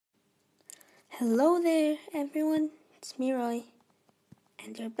Hello there, everyone. It's me, Roy,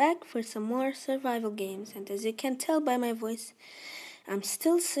 and we're back for some more survival games. And as you can tell by my voice, I'm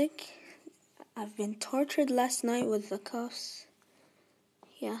still sick. I've been tortured last night with the coughs.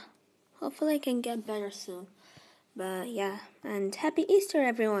 Yeah, hopefully I can get better soon. But yeah, and happy Easter,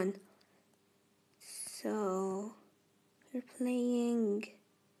 everyone. So, we're playing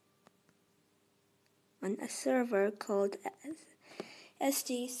on a server called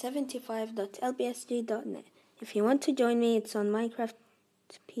sg75.lbsg.net. If you want to join me, it's on Minecraft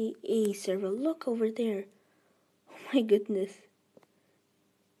PE server. Look over there. Oh my goodness.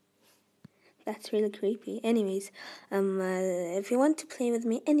 That's really creepy. Anyways, if you want to play with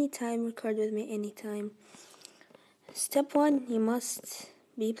me anytime, record with me anytime. Step 1, you must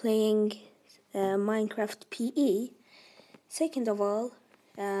be playing Minecraft PE. Second of all,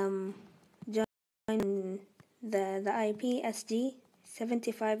 join the IP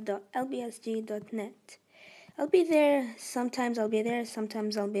sg75.lbsg.net. I'll be there. Sometimes I'll be there.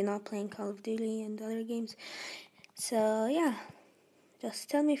 Sometimes I'll be not playing Call of Duty and other games. So yeah, just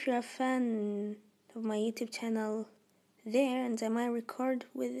tell me if you're a fan of my YouTube channel there, and I might record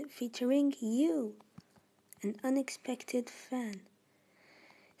with featuring you, an unexpected fan.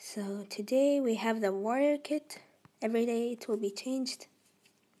 So today we have the warrior kit. Every day it will be changed.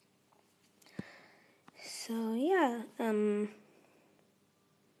 So yeah,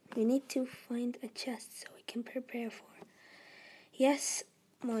 we need to find a chest so we can prepare for. Yes,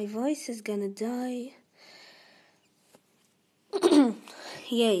 my voice is gonna die.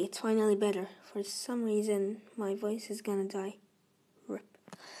 Yay, it's finally better. For some reason, my voice is gonna die. Rip.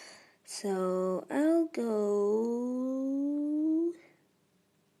 So, I'll go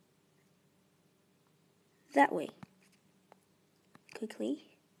that way.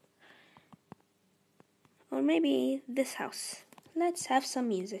 Quickly. Or maybe this house. Let's have some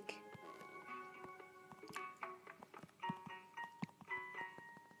music.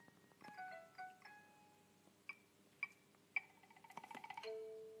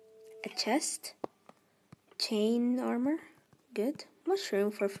 A chest. Chain armor. Good.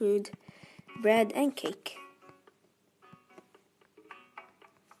 Mushroom for food. Bread and cake.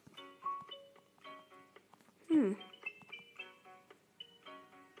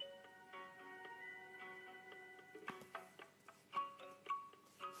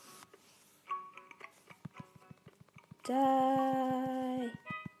 Die.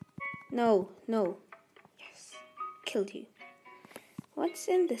 No. Yes. Killed you. What's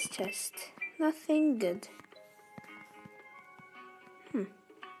in this chest? Nothing good.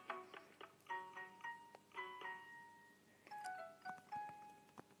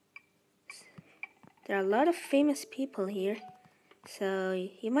 There are a lot of famous people here, so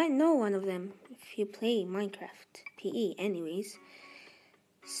you might know one of them if you play Minecraft PE anyways.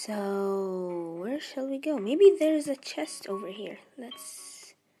 So, where shall we go? Maybe there's a chest over here.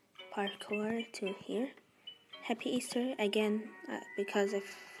 Let's parkour to here. Happy Easter again, because I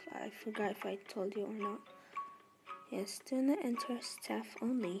forgot if I told you or not. Yes, do not enter staff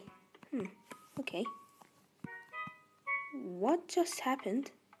only. Okay. What just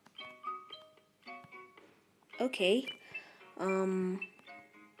happened? Okay. Ooh,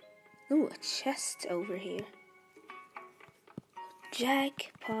 a chest over here.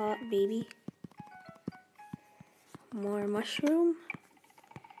 Jackpot, baby. More mushroom.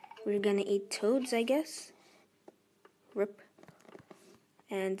 We're gonna eat toads, I guess. Rip.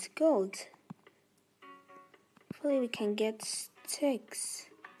 And gold. Hopefully we can get sticks.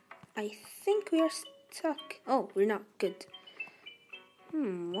 I think we are stuck. Oh, we're not. Good.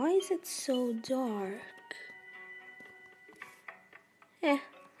 Why is it so dark?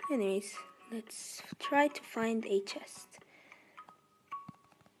 Anyways, let's try to find a chest.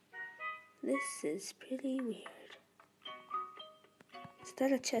 This is pretty weird. Is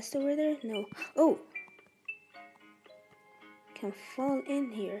that a chest over there? No. Oh! Can fall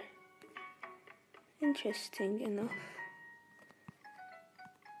in here. Interesting enough.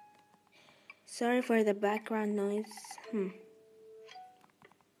 Sorry for the background noise.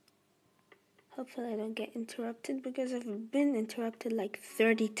 Hopefully I don't get interrupted, because I've been interrupted like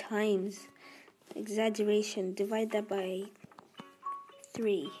 30 times. Exaggeration. Divide that by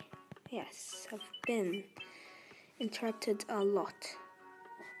 3. Yes, I've been interrupted a lot.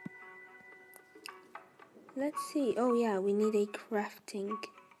 Let's see. Oh yeah, we need a crafting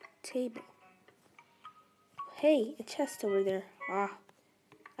table. Hey, a chest over there. I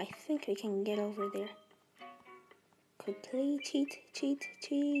think we can get over there. Quickly, cheat.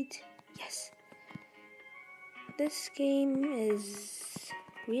 Yes. This game is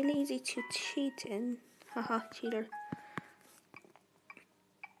really easy to cheat in. Haha, cheater.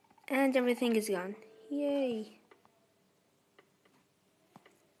 And everything is gone. Yay.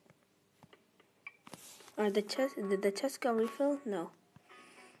 Did the chest got refilled? No.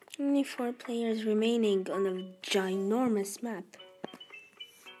 Only 4 players remaining on a ginormous map.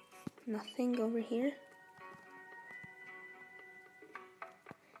 Nothing over here.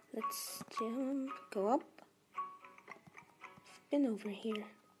 Let's jump, go up. Spin over here.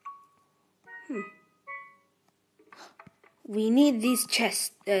 We need these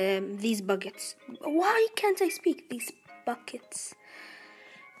chests, these buckets. Why can't I speak? These buckets.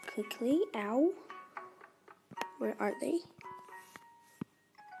 Quickly, ow. Where are they?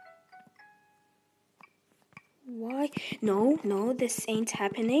 Why? No, this ain't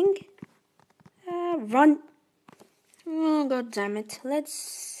happening. Run. Oh, god damn it.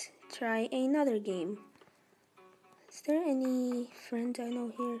 Let's try another game. Is there any friend I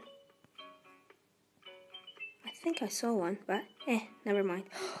know here? I think I saw one, but never mind.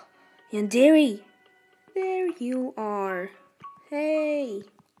 Yandere! There you are. Hey!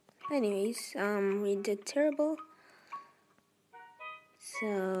 Anyways, we did terrible.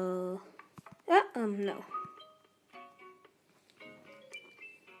 So, no.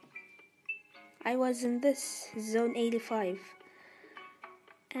 I was in this zone 85.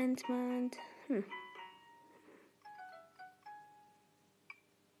 Ant-Man.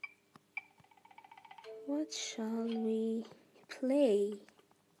 What shall we play?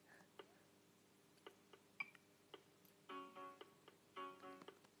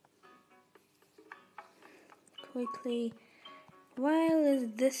 Quickly, while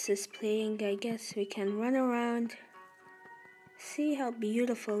this is playing, I guess we can run around, see how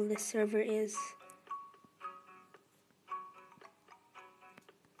beautiful this server is.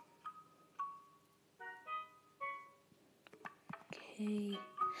 Okay,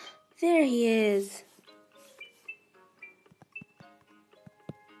 there he is.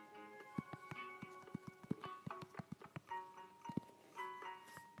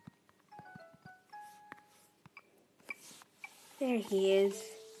 There he is.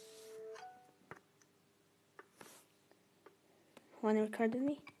 Wanna record with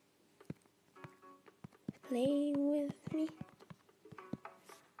me? Play with me?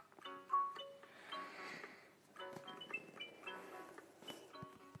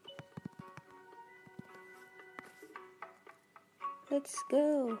 Let's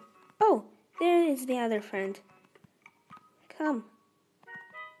go. Oh, there is the other friend. Come.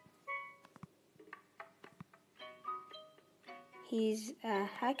 He's a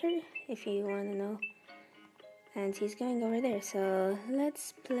hacker, if you want to know. And he's going over there, so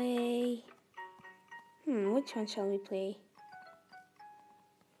let's play. Which one shall we play?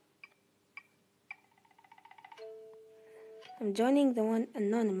 I'm joining the one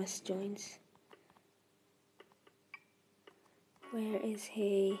Anonymous joins. Where is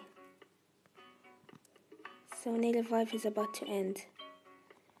he? So Native Life is about to end.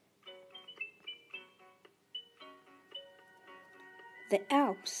 The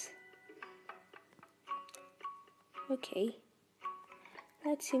Alps. Okay.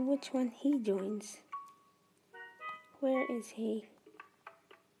 Let's see which one he joins. Where is he?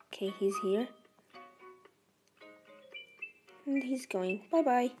 Okay, he's here. And he's going.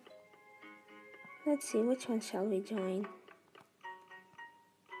 Bye-bye. Let's see, which one shall we join?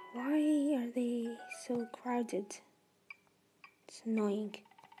 Why are they so crowded? It's annoying.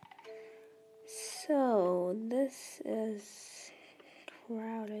 So, this is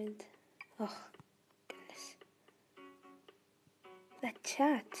crowded. Oh, goodness. The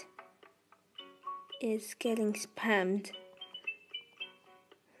chat is getting spammed.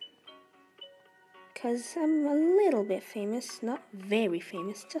 Because I'm a little bit famous. Not very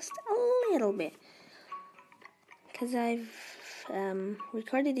famous, just a little bit. Because I've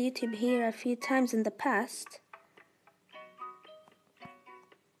recorded YouTube here a few times in the past.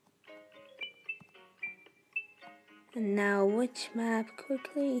 And now, which map?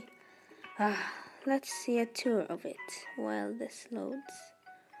 Quickly. Let's see a tour of it while this loads.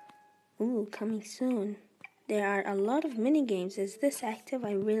 Ooh, coming soon. There are a lot of mini games. Is this active?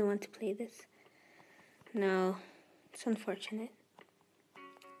 I really want to play this. No, it's unfortunate.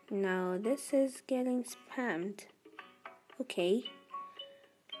 No, this is getting spammed. Okay.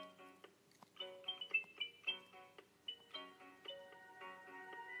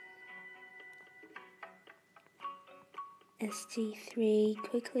 SG3,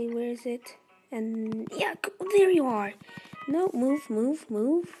 quickly, where is it? And yeah, there you are. No, move.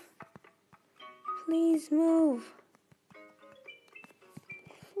 Please move.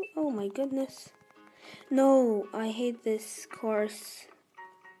 Oh my goodness. No, I hate this course.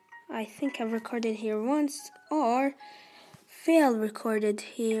 I think I've recorded here once, or fail recorded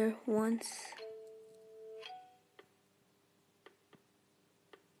here once.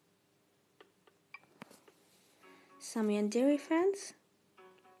 Some Yandere fans?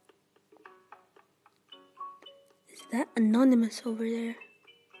 Is that anonymous over there?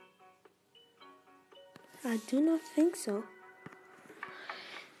 I do not think so.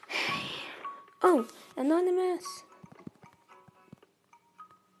 Oh, anonymous!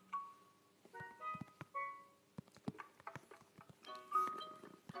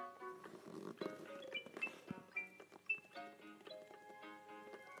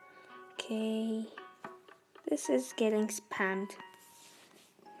 Okay, this is getting spammed.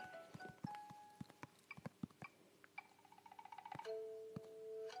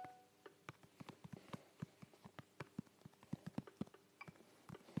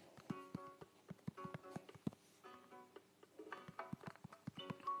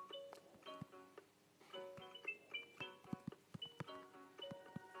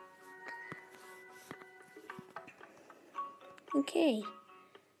 Okay,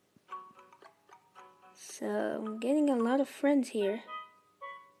 so I'm getting a lot of friends here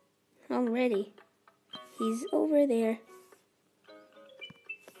already. He's over there.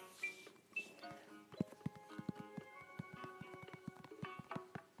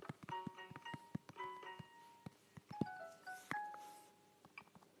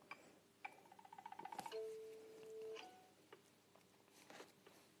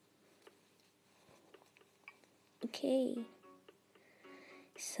 Okay,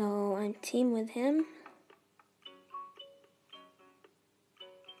 so I'm team with him.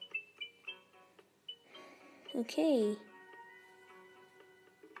 Okay.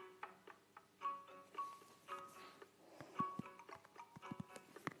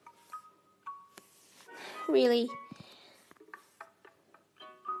 Really?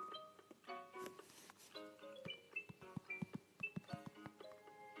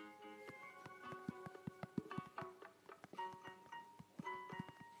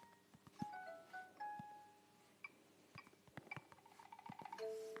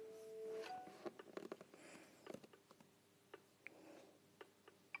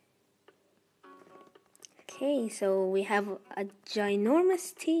 Okay, so we have a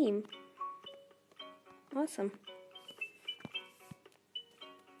ginormous team. Awesome.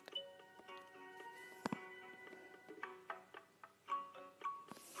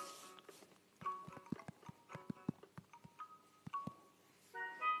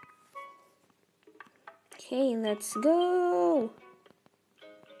 Okay, let's go.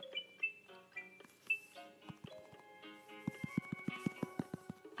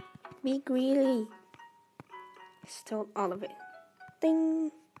 Be greedy. Stole all of it.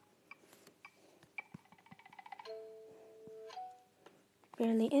 Ding.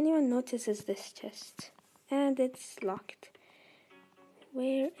 Barely anyone notices this chest. And it's locked.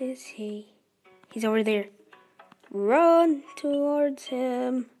 Where is he? He's over there. Run towards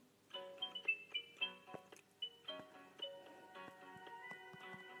him.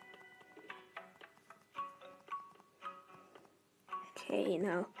 Okay,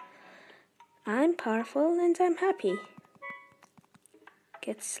 now I'm powerful and I'm happy.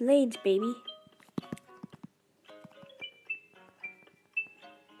 Get slayed, baby.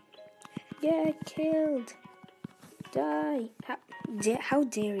 Get killed. Die. How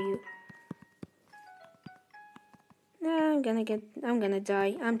dare you? No, I'm gonna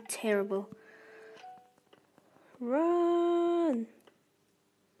die. I'm terrible. Run.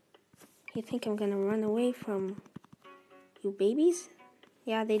 You think I'm gonna run away from you babies?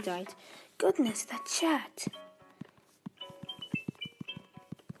 Yeah, they died. Goodness, that chat.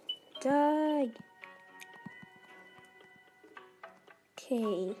 Die.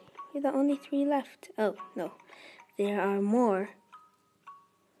 Okay, you're the only 3 left. Oh, no. There are more.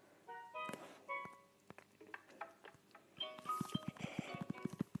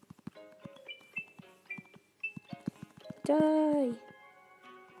 Die.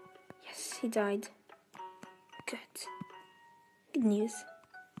 Yes, he died. Good. Good news.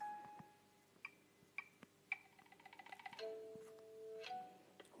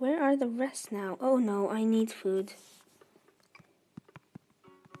 Where are the rest now? Oh no, I need food.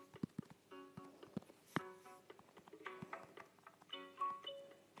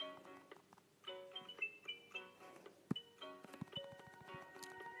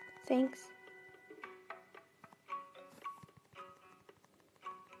 Thanks.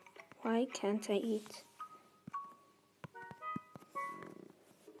 Why can't I eat?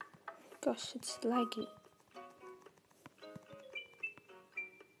 Gosh, it's laggy.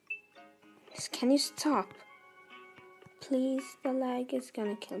 Can you stop? Please, the lag is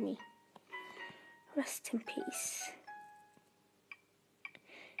gonna kill me. Rest in peace.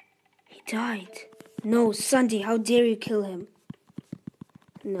 died. No, Sandy, how dare you kill him?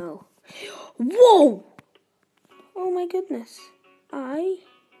 No. Whoa! Oh my goodness. I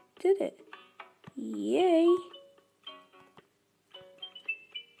did it. Yay.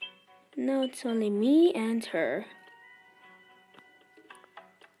 Now it's only me and her.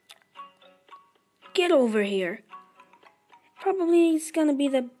 Get over here. Probably it's gonna be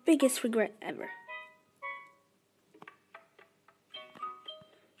the biggest regret ever.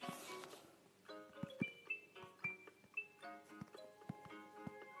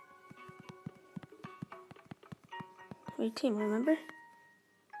 We're a team, remember?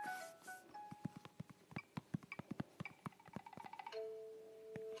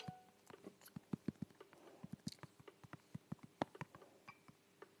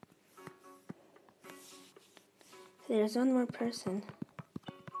 There's one more person.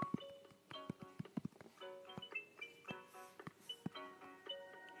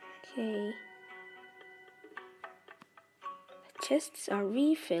 Okay. The chests are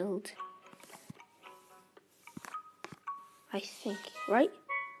refilled. I think, right?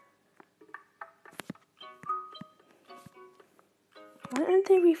 Why aren't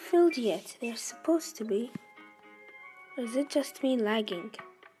they refilled yet? They're supposed to be. Or is it just me lagging?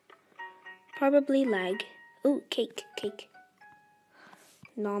 Probably lag. Oh, cake.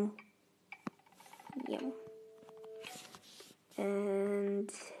 Nom. Yum.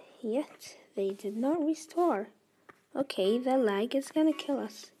 And yet, they did not restore. Okay, the lag is gonna kill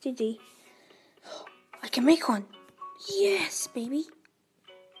us. GG. I can make one. Yes, baby.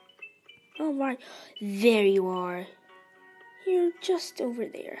 Alright, there you are. You're just over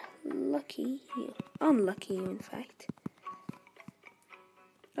there. Lucky you. Unlucky you, in fact.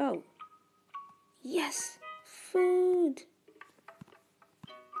 Oh. Yes, food.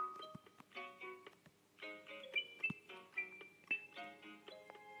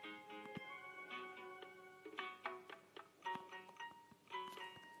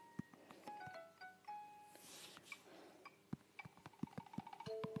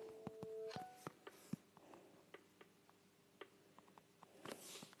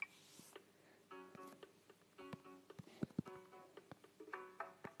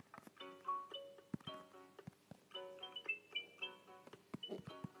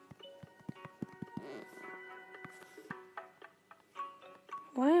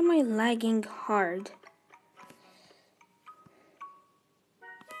 Why am I lagging hard?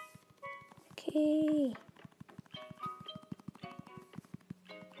 Okay.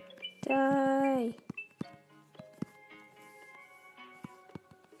 Die.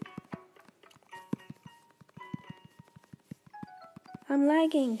 I'm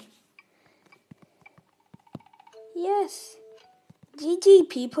lagging. Yes. GG,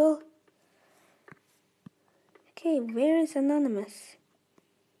 people. Okay, where is Anonymous?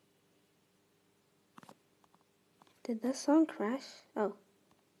 Did the song crash? Oh.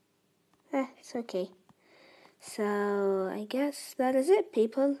 It's okay. So, I guess that is it,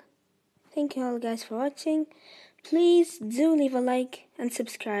 people. Thank you all guys for watching. Please do leave a like and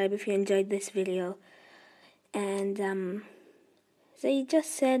subscribe if you enjoyed this video. And, as I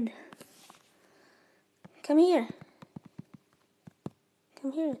just said, come here.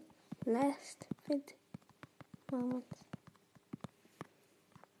 Come here. Last vid moment.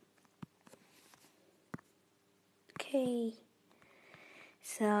 Okay.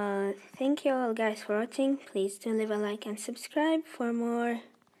 So, thank you all guys for watching. Please do leave a like and subscribe for more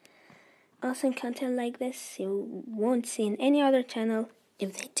awesome content like this. You won't see in any other channel.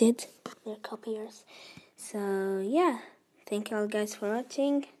 If they did, they're copiers. So, yeah. Thank you all guys for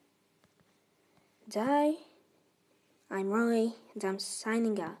watching. Die. I'm Roy, and I'm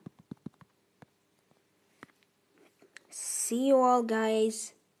signing out. See you all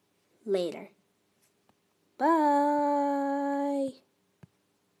guys later. Bye.